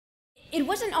It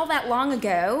wasn't all that long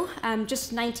ago,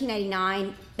 just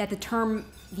 1999, that the term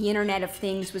the Internet of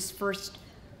Things was first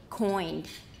coined.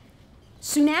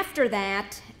 Soon after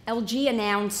that, LG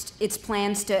announced its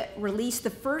plans to release the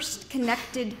first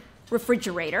connected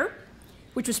refrigerator,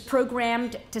 which was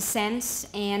programmed to sense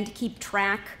and keep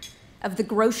track of the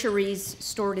groceries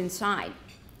stored inside.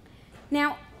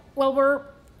 Now, while we're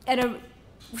at a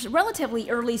relatively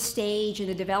early stage in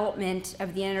the development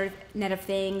of the Internet of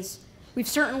Things, we've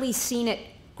certainly seen it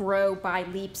grow by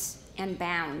leaps and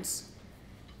bounds.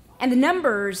 And the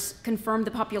numbers confirm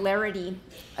the popularity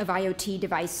of IoT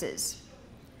devices.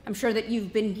 I'm sure that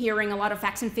you've been hearing a lot of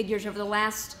facts and figures over the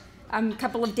last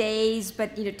couple of days,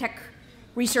 but tech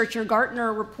researcher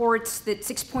Gartner reports that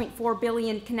 6.4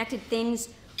 billion connected things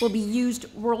will be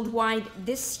used worldwide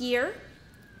this year,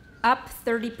 up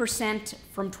 30%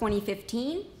 from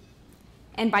 2015.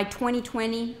 And by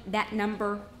 2020, that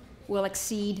number will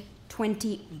exceed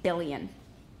 20 billion.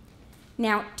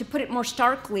 Now, to put it more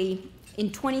starkly,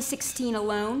 in 2016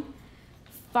 alone,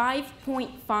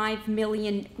 5.5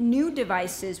 million new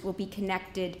devices will be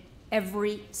connected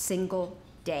every single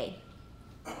day.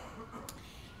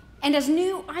 And as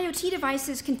new IoT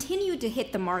devices continue to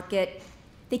hit the market,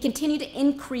 they continue to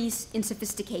increase in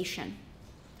sophistication.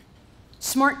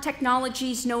 Smart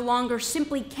technologies no longer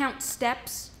simply count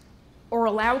steps or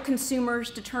allow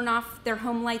consumers to turn off their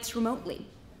home lights remotely.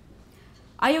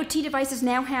 IoT devices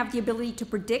now have the ability to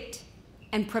predict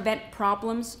and prevent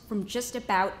problems from just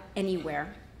about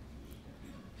anywhere.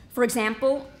 For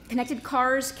example, connected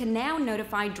cars can now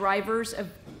notify drivers of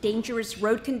dangerous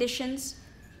road conditions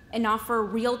and offer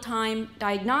real-time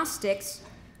diagnostics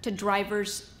to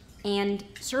drivers and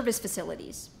service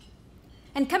facilities.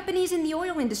 And companies in the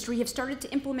oil industry have started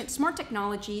to implement smart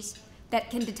technologies that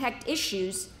can detect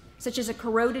issues such as a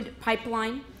corroded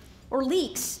pipeline or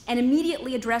leaks and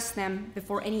immediately address them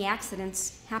before any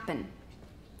accidents happen.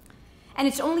 And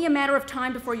it's only a matter of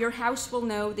time before your house will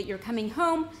know that you're coming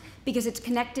home because it's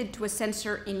connected to a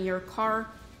sensor in your car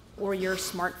or your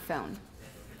smartphone.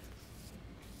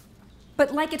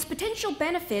 But like its potential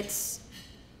benefits,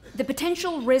 the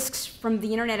potential risks from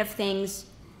the Internet of Things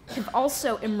have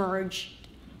also emerged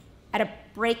at a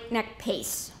breakneck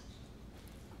pace.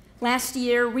 Last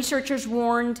year, researchers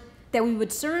warned that we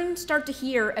would soon start to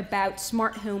hear about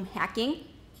smart home hacking.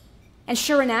 And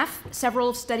sure enough,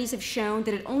 several studies have shown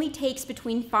that it only takes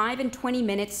between 5 and 20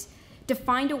 minutes to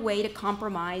find a way to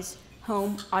compromise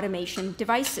home automation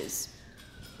devices.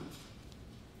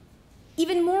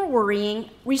 Even more worrying,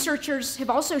 researchers have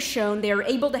also shown they are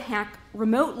able to hack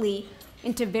remotely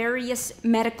into various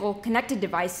medical connected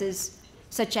devices,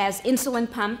 such as insulin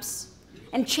pumps,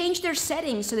 and change their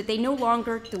settings so that they no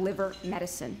longer deliver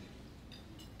medicine.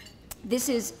 This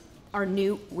is our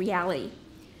new reality.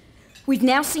 We've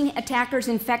now seen attackers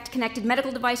infect connected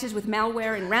medical devices with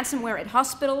malware and ransomware at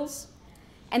hospitals,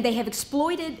 and they have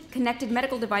exploited connected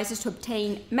medical devices to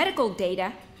obtain medical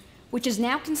data, which is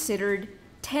now considered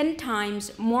 10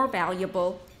 times more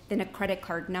valuable than a credit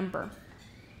card number.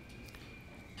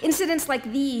 Incidents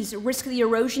like these risk the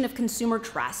erosion of consumer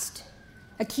trust,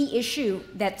 a key issue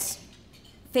that's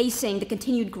facing the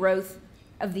continued growth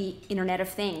of the Internet of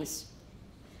Things.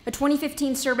 A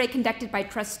 2015 survey conducted by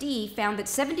Trustee found that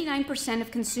 79% of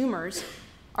consumers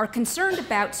are concerned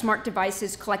about smart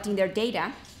devices collecting their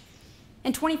data,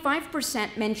 and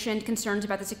 25% mentioned concerns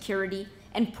about the security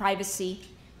and privacy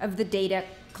of the data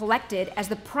collected as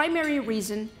the primary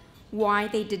reason why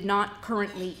they did not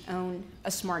currently own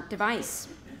a smart device.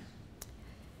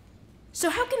 So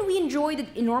how can we enjoy the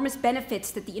enormous benefits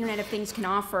that the Internet of Things can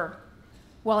offer,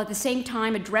 while at the same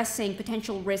time addressing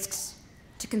potential risks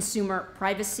to consumer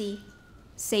privacy,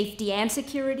 safety, and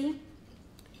security?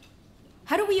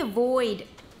 How do we avoid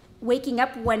waking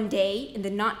up one day in the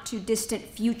not-too-distant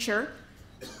future,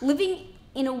 living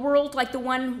in a world like the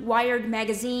one Wired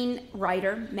magazine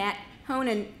writer Matt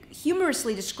Honan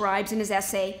humorously describes in his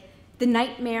essay, The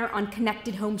Nightmare on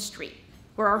Connected Home Street,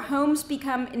 where our homes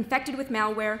become infected with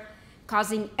malware,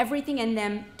 causing everything in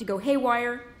them to go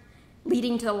haywire,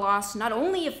 leading to the loss not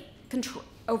only of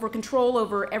control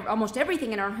over almost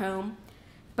everything in our home,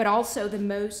 but also the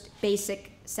most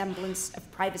basic semblance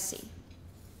of privacy.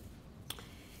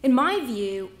 In my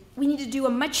view, we need to do a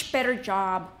much better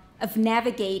job of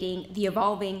navigating the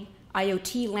evolving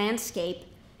IoT landscape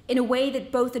in a way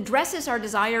that both addresses our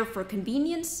desire for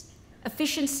convenience,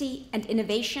 efficiency, and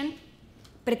innovation,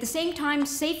 but at the same time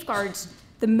safeguards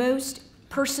the most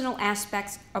personal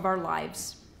aspects of our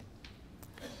lives.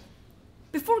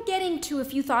 Before getting to a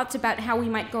few thoughts about how we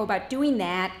might go about doing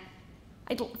that,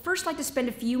 I'd first like to spend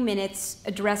a few minutes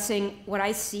addressing what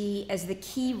I see as the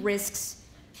key risks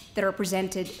that are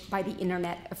presented by the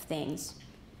Internet of Things.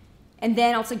 And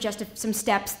then I'll suggest some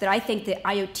steps that I think the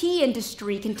IoT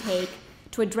industry can take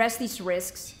to address these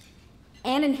risks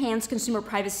and enhance consumer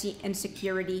privacy and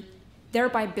security,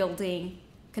 thereby building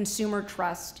consumer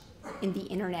trust in the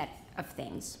Internet of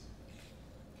Things.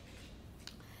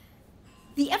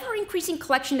 The ever-increasing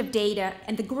collection of data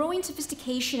and the growing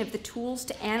sophistication of the tools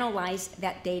to analyze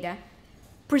that data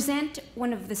present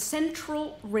one of the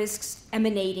central risks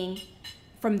emanating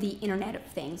from the Internet of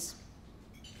Things.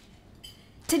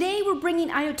 Today, we're bringing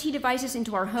IoT devices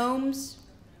into our homes,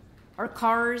 our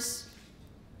cars,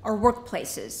 our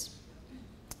workplaces.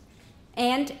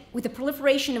 And with the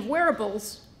proliferation of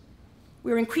wearables,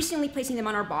 we're increasingly placing them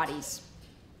on our bodies.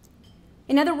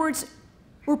 In other words,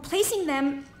 we're placing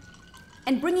them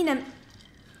and bringing them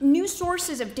new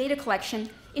sources of data collection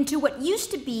into what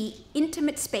used to be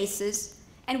intimate spaces,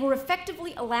 and we're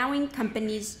effectively allowing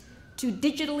companies to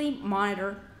digitally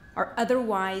monitor our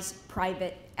otherwise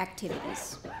private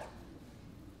activities.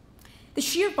 The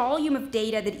sheer volume of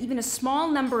data that even a small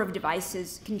number of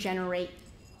devices can generate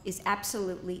is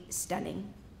absolutely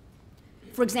stunning.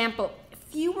 For example,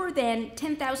 fewer than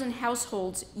 10,000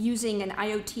 households using an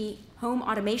IoT home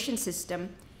automation system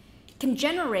can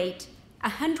generate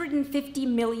 150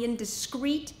 million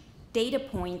discrete data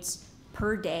points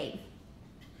per day.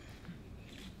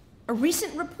 A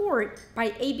recent report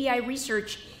by ABI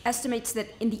Research estimates that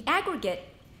in the aggregate,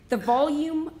 the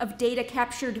volume of data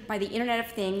captured by the Internet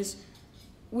of Things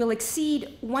will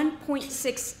exceed 1.6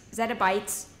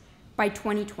 zettabytes by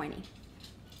 2020.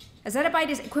 A zettabyte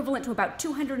is equivalent to about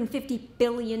 250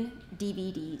 billion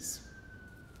DVDs.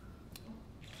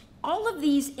 All of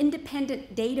these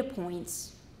independent data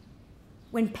points,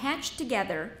 when patched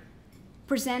together,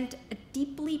 present a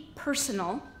deeply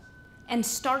personal and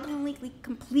startlingly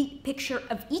complete picture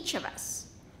of each of us,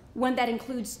 one that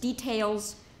includes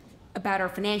details about our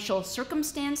financial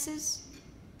circumstances,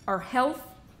 our health,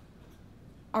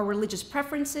 our religious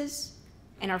preferences,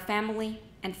 and our family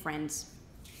and friends.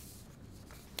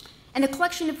 And the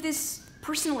collection of this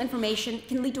personal information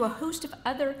can lead to a host of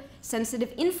other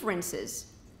sensitive inferences,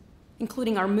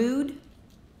 including our mood,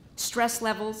 stress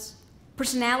levels,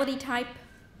 personality type,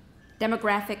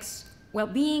 demographics,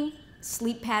 well-being,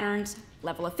 sleep patterns,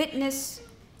 level of fitness,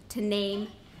 to name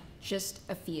just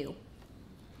a few.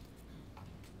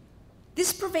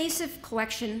 This pervasive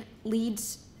collection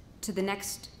leads to the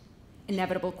next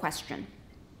inevitable question,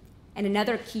 and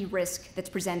another key risk that's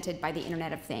presented by the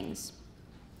Internet of Things.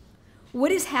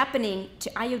 What is happening to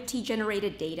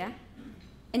IoT-generated data,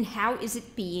 and how is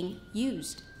it being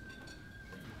used?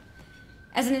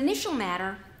 As an initial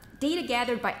matter, data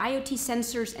gathered by IoT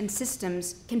sensors and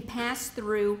systems can pass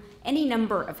through any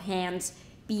number of hands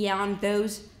beyond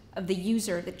those of the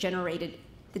user that generated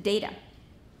the data.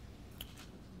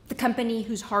 The company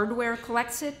whose hardware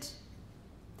collects it,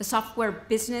 the software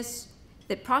business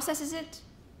that processes it,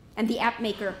 and the app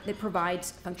maker that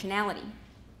provides functionality.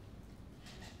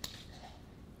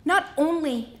 Not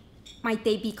only might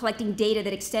they be collecting data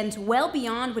that extends well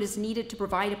beyond what is needed to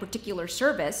provide a particular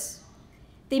service,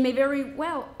 they may very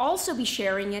well also be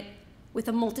sharing it with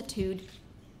a multitude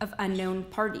of unknown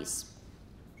parties.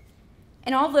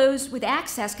 And all those with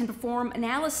access can perform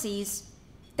analyses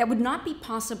that would not be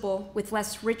possible with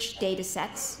less rich data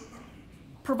sets,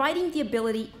 providing the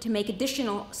ability to make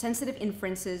additional sensitive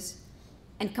inferences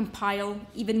and compile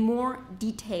even more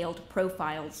detailed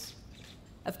profiles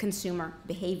of consumer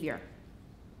behavior.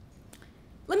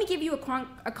 Let me give you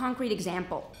a concrete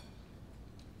example.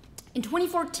 In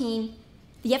 2014,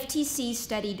 the FTC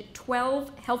studied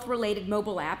 12 health-related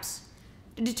mobile apps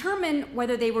to determine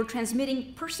whether they were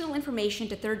transmitting personal information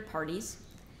to third parties,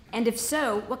 and if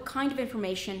so, what kind of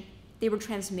information they were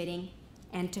transmitting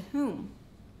and to whom.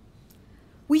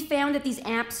 We found that these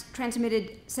apps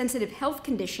transmitted sensitive health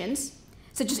conditions,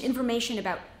 such as information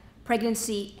about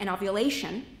pregnancy and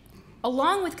ovulation,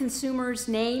 along with consumers'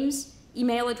 names,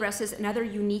 email addresses, and other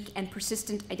unique and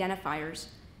persistent identifiers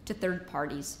to third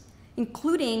parties,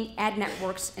 including ad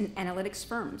networks and analytics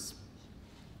firms.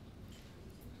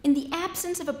 In the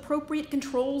absence of appropriate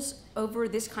controls over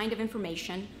this kind of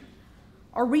information,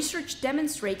 our research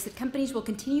demonstrates that companies will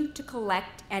continue to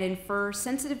collect and infer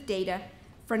sensitive data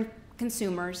from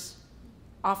consumers,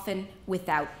 often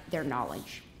without their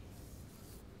knowledge.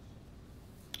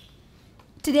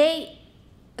 Today,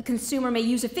 a consumer may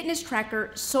use a fitness tracker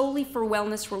solely for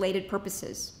wellness-related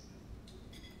purposes.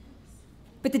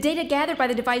 But the data gathered by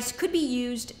the device could be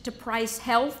used to price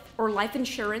health or life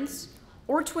insurance,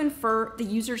 or to infer the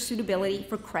user's suitability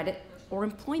for credit or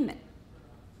employment.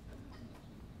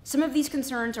 Some of these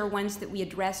concerns are ones that we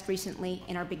addressed recently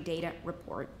in our big data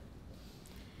report.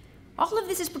 All of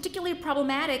this is particularly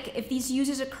problematic if these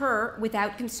uses occur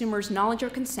without consumers' knowledge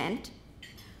or consent,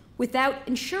 without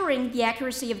ensuring the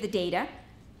accuracy of the data,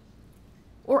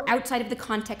 or outside of the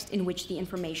context in which the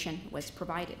information was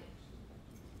provided.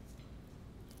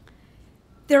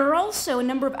 There are also a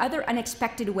number of other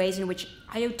unexpected ways in which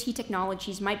IoT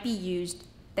technologies might be used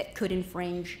that could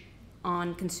infringe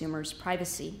on consumers'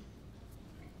 privacy.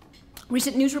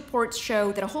 Recent news reports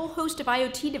show that a whole host of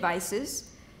IoT devices,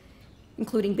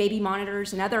 including baby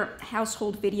monitors and other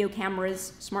household video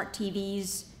cameras, smart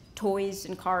TVs, toys,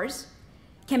 and cars,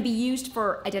 can be used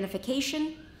for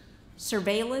identification,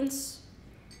 surveillance,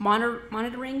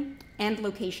 monitoring, and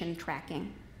location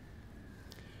tracking.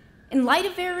 In light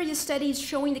of various studies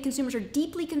showing that consumers are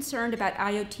deeply concerned about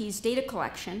IoT's data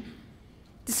collection,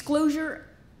 disclosure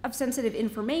of sensitive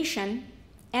information,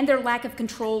 and their lack of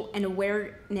control and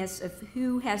awareness of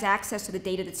who has access to the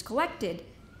data that's collected,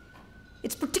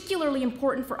 it's particularly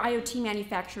important for IoT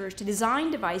manufacturers to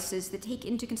design devices that take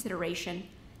into consideration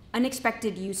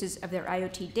unexpected uses of their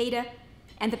IoT data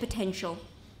and the potential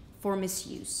for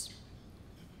misuse.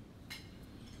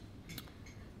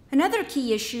 Another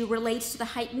key issue relates to the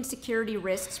heightened security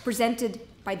risks presented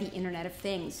by the Internet of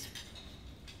Things.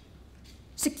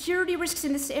 Security risks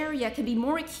in this area can be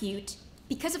more acute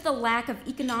because of the lack of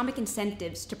economic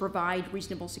incentives to provide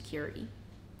reasonable security.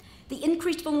 The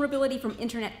increased vulnerability from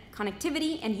internet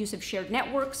connectivity and use of shared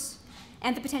networks,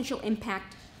 and the potential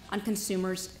impact on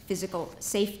consumers' physical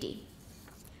safety.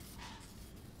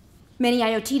 Many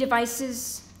IoT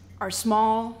devices are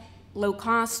small, low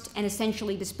cost, and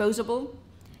essentially disposable,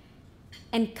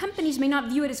 and companies may not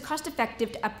view it as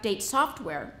cost-effective to update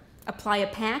software, apply a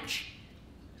patch,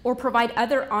 or provide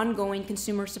other ongoing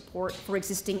consumer support for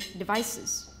existing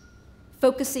devices,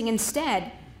 focusing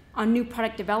instead on new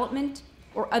product development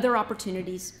or other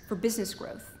opportunities for business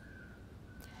growth.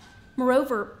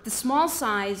 Moreover, the small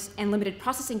size and limited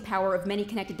processing power of many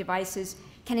connected devices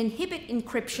can inhibit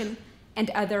encryption and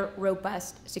other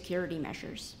robust security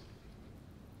measures.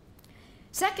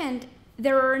 Second,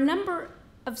 there are a number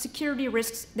of security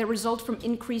risks that result from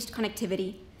increased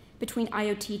connectivity between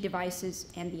IoT devices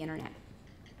and the internet.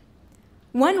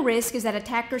 One risk is that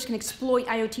attackers can exploit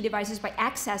IoT devices by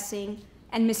accessing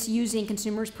and misusing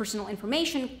consumers' personal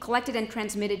information collected and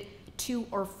transmitted to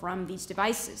or from these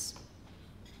devices.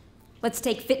 Let's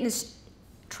take fitness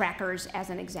trackers as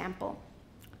an example.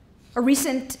 A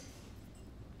recent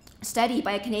study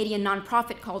by a Canadian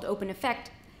nonprofit called Open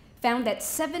Effect found that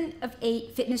 7 of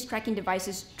 8 fitness tracking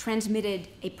devices transmitted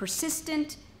a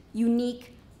persistent,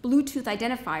 unique Bluetooth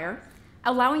identifier,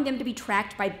 allowing them to be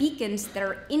tracked by beacons that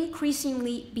are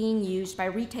increasingly being used by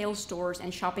retail stores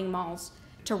and shopping malls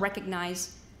to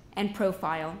recognize and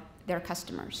profile their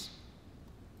customers.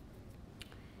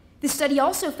 This study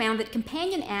also found that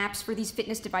companion apps for these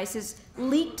fitness devices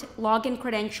leaked login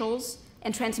credentials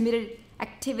and transmitted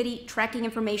activity tracking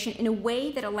information in a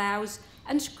way that allows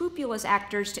unscrupulous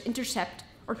actors to intercept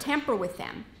or tamper with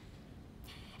them.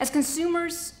 As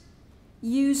consumers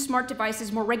use smart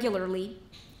devices more regularly,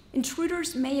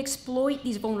 intruders may exploit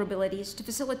these vulnerabilities to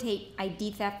facilitate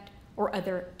ID theft or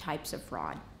other types of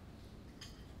fraud.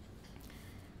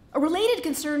 A related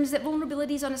concern is that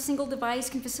vulnerabilities on a single device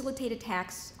can facilitate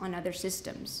attacks on other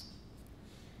systems.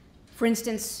 For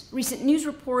instance, recent news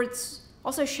reports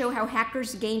also show how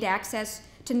hackers gained access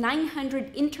to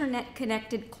 900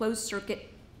 internet-connected closed-circuit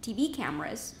TV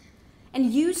cameras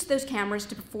and used those cameras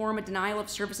to perform a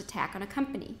denial-of-service attack on a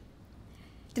company.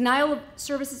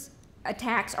 Denial-of-service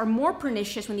attacks are more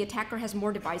pernicious when the attacker has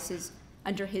more devices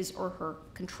under his or her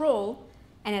control,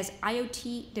 and as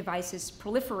IoT devices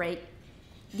proliferate,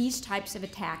 these types of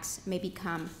attacks may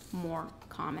become more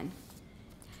common.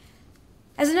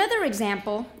 As another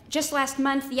example, just last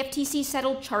month, the FTC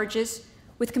settled charges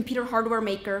with computer hardware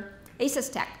maker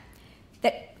Asus Tech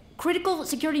that critical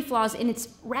security flaws in its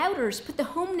routers put the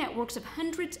home networks of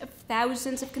hundreds of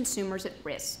thousands of consumers at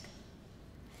risk.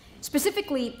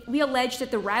 Specifically, we allege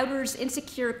that the router's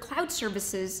insecure cloud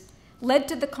services led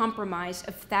to the compromise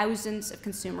of thousands of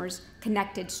consumers'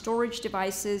 connected storage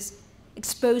devices,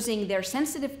 exposing their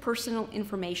sensitive personal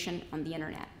information on the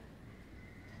internet.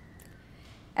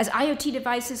 As IoT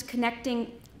devices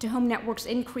connecting to home networks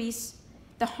increase,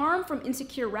 the harm from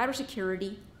insecure router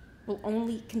security will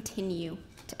only continue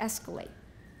to escalate.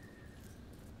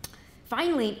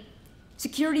 Finally,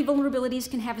 security vulnerabilities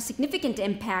can have a significant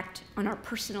impact on our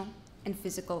personal and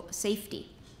physical safety.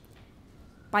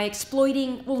 By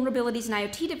exploiting vulnerabilities in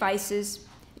IoT devices,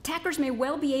 attackers may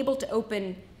well be able to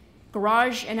open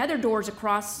garage and other doors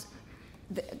across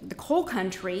the whole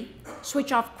country,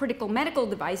 switch off critical medical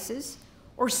devices,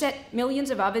 or set millions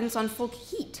of ovens on full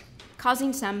heat,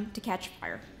 causing some to catch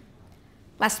fire.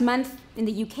 Last month in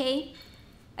the UK,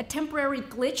 a temporary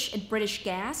glitch at British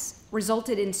Gas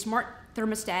resulted in smart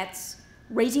thermostats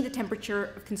raising the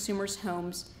temperature of consumers'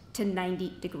 homes to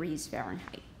 90 degrees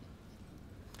Fahrenheit.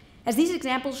 As these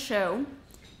examples show,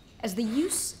 as the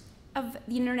use of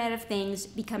the Internet of Things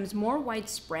becomes more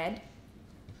widespread,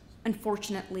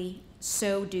 unfortunately,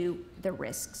 so do the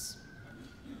risks.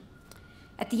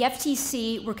 At the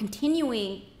FTC, we're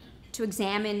continuing to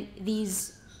examine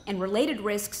these and related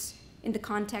risks in the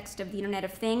context of the Internet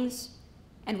of Things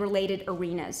and related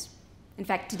arenas. In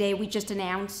fact, today we just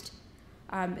announced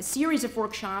a series of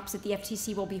workshops that the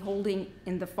FTC will be holding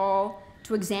in the fall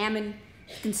to examine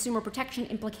consumer protection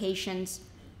implications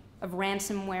of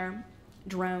ransomware,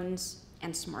 drones,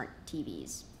 and smart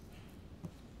TVs.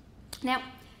 Now,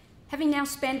 having now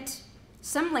spent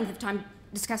some length of time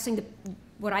discussing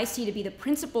what I see to be the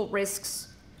principal risks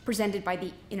presented by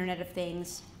the Internet of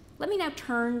Things, let me now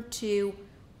turn to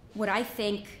what I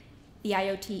think the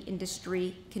IoT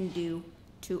industry can do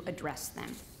to address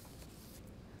them.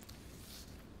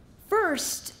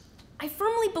 First, I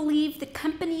firmly believe that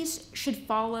companies should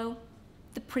follow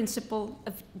the principle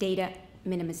of data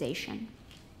minimization.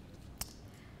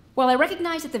 While I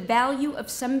recognize that the value of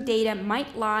some data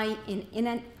might lie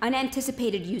in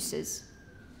unanticipated uses,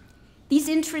 these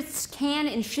interests can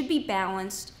and should be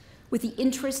balanced with the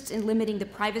interests in limiting the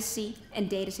privacy and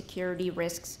data security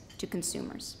risks to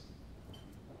consumers.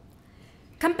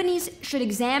 Companies should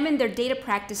examine their data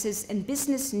practices and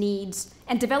business needs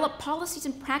and develop policies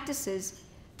and practices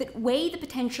that weigh the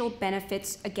potential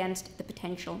benefits against the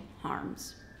potential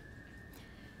harms.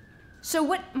 So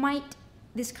what might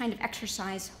this kind of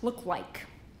exercise look like?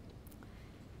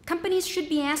 Companies should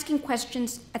be asking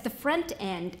questions at the front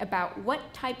end about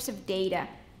what types of data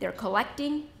they're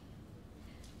collecting,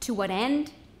 to what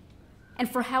end, and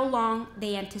for how long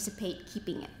they anticipate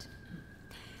keeping it.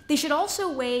 They should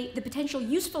also weigh the potential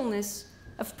usefulness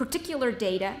of particular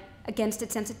data against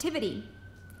its sensitivity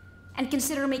and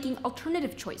consider making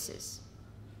alternative choices.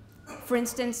 For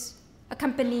instance, a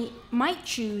company might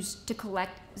choose to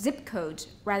collect zip codes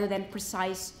rather than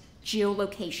precise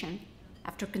geolocation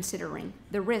after considering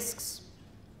the risks.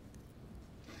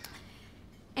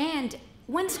 And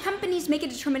once companies make a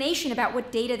determination about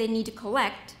what data they need to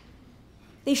collect,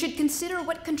 they should consider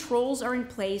what controls are in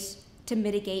place to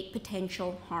mitigate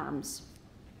potential harms.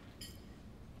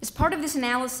 As part of this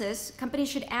analysis, companies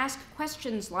should ask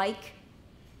questions like,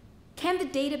 can the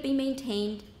data be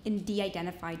maintained in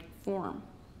de-identified form?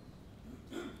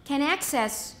 Can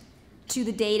access to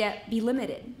the data be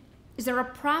limited? Is there a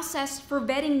process for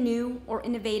vetting new or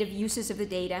innovative uses of the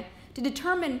data to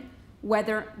determine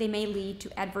whether they may lead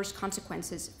to adverse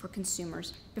consequences for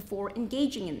consumers before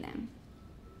engaging in them?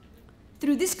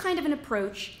 Through this kind of an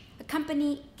approach, a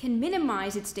company can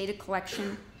minimize its data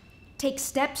collection, take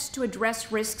steps to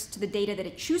address risks to the data that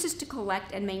it chooses to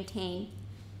collect and maintain,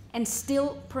 and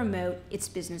still promote its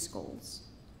business goals.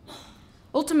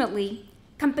 Ultimately,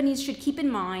 companies should keep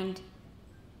in mind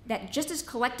that just as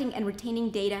collecting and retaining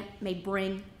data may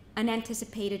bring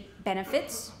unanticipated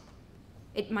benefits,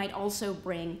 it might also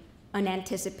bring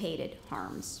unanticipated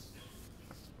harms.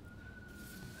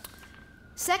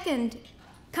 Second,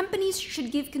 companies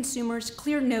should give consumers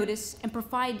clear notice and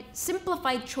provide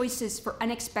simplified choices for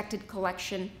unexpected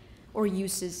collection or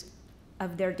uses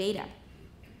of their data.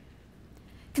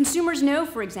 Consumers know,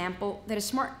 for example, that a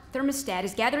smart thermostat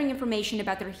is gathering information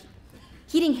about their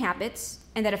heating habits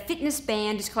and that a fitness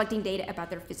band is collecting data about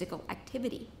their physical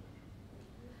activity.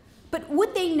 But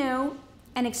would they know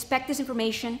and expect this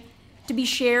information to be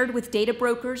shared with data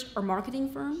brokers or marketing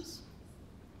firms?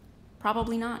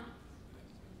 Probably not.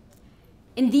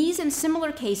 In these and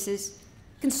similar cases,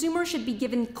 consumers should be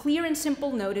given clear and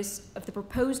simple notice of the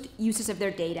proposed uses of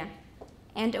their data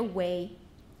and a way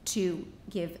to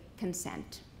give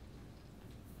consent.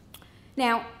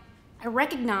 Now, I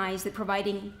recognize that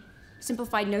providing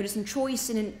simplified notice and choice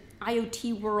in an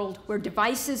IoT world where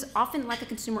devices often lack a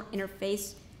consumer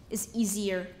interface is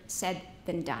easier said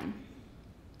than done.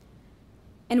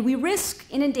 And we risk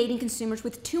inundating consumers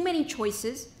with too many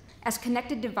choices as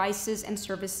connected devices and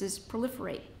services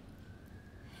proliferate.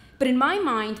 But in my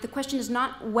mind, the question is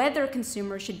not whether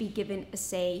consumers should be given a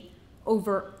say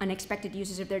over unexpected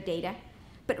uses of their data,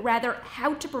 but rather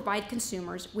how to provide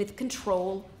consumers with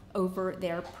control over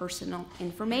their personal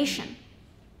information.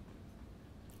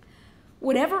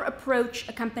 Whatever approach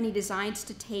a company decides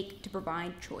to take to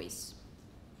provide choice,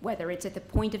 whether it's at the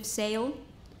point of sale,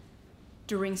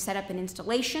 during setup and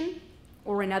installation,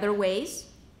 or in other ways,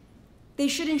 they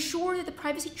should ensure that the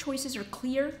privacy choices are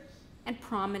clear and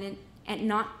prominent and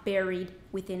not buried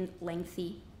within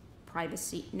lengthy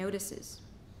privacy notices.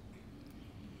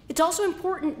 It's also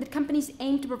important that companies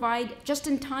aim to provide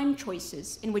just-in-time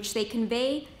choices in which they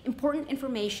convey important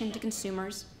information to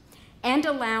consumers and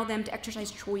allow them to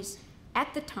exercise choice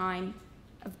at the time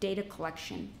of data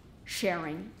collection,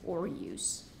 sharing, or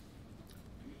use.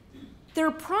 There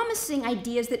are promising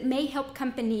ideas that may help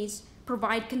companies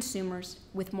provide consumers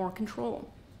with more control.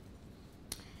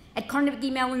 At Carnegie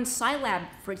Mellon's Scilab,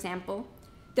 for example,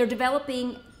 they're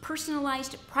developing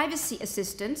personalized privacy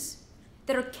assistants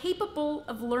that are capable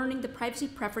of learning the privacy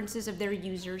preferences of their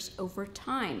users over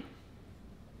time,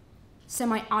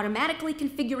 semi-automatically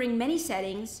configuring many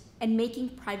settings and making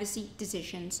privacy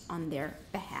decisions on their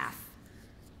behalf.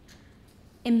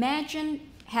 Imagine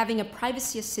having a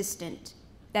privacy assistant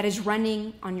that is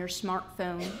running on your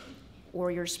smartphone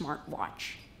or your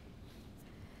smartwatch.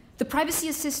 The privacy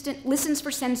assistant listens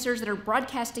for sensors that are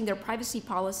broadcasting their privacy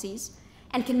policies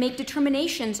and can make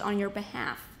determinations on your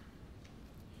behalf.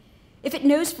 If it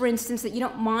knows, for instance, that you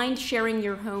don't mind sharing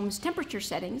your home's temperature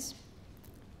settings,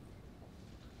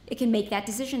 it can make that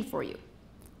decision for you.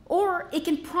 Or it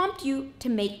can prompt you to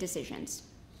make decisions.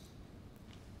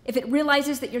 If it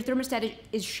realizes that your thermostat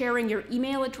is sharing your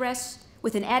email address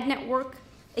with an ad network,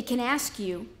 it can ask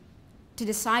you to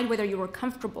decide whether you are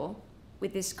comfortable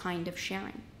with this kind of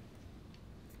sharing.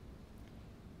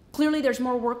 Clearly, there's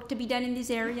more work to be done in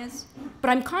these areas, but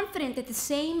I'm confident that the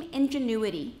same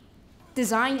ingenuity,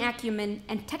 design acumen,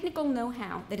 and technical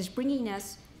know-how that is bringing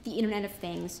us the Internet of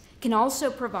Things can also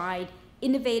provide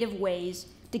innovative ways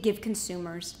to give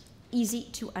consumers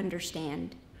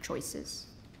easy-to-understand choices.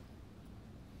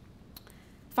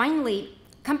 Finally,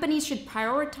 companies should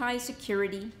prioritize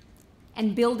security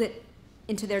and build it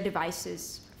into their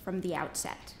devices from the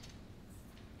outset.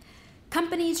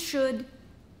 Companies should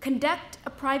conduct a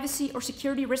privacy or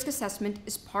security risk assessment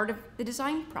as part of the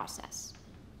design process.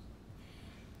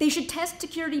 They should test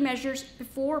security measures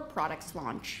before products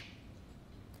launch.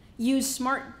 Use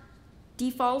smart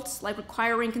defaults, like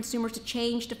requiring consumers to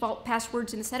change default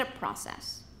passwords in the setup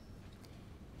process.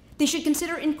 They should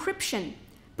consider encryption,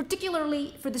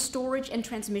 particularly for the storage and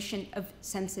transmission of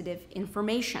sensitive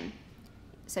information,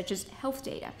 such as health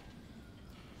data.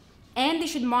 And they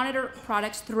should monitor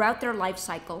products throughout their life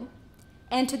cycle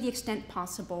and, to the extent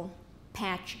possible,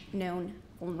 patch known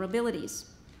vulnerabilities.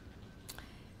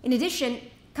 In addition,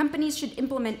 companies should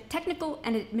implement technical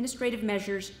and administrative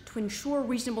measures to ensure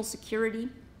reasonable security,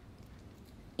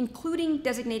 including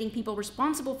designating people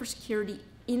responsible for security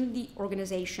in the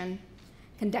organization,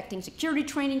 conducting security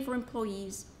training for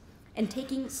employees, and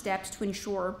taking steps to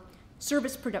ensure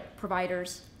service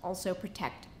providers also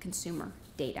protect consumer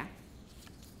data.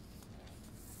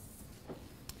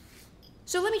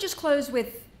 So let me just close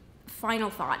with a final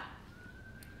thought.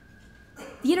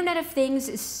 The Internet of Things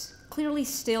is clearly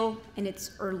still in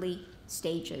its early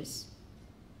stages,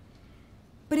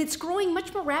 but it's growing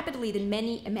much more rapidly than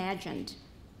many imagined.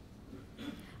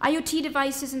 IoT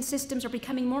devices and systems are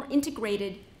becoming more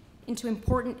integrated into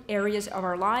important areas of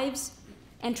our lives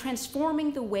and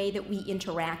transforming the way that we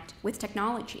interact with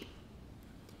technology.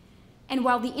 And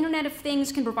while the Internet of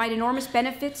Things can provide enormous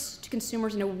benefits to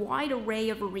consumers in a wide array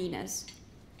of arenas,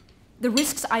 the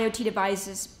risks IoT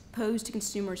devices pose to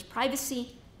consumers'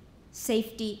 privacy,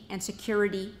 safety, and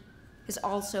security has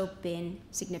also been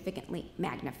significantly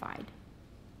magnified.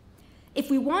 If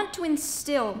we want to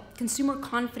instill consumer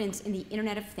confidence in the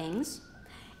Internet of Things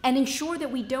and ensure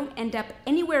that we don't end up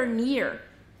anywhere near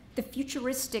the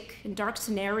futuristic and dark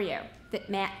scenario that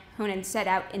Matt Honan set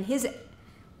out in his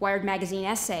Wired magazine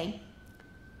essay,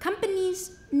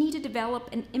 companies need to develop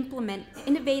and implement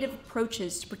innovative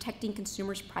approaches to protecting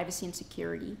consumers' privacy and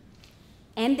security,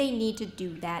 and they need to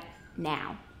do that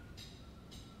now.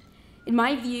 In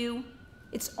my view,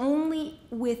 it's only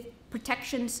with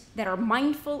protections that are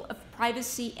mindful of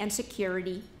privacy and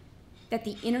security that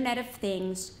the Internet of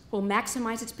Things will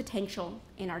maximize its potential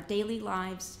in our daily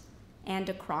lives and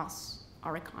across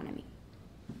our economy.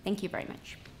 Thank you very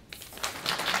much.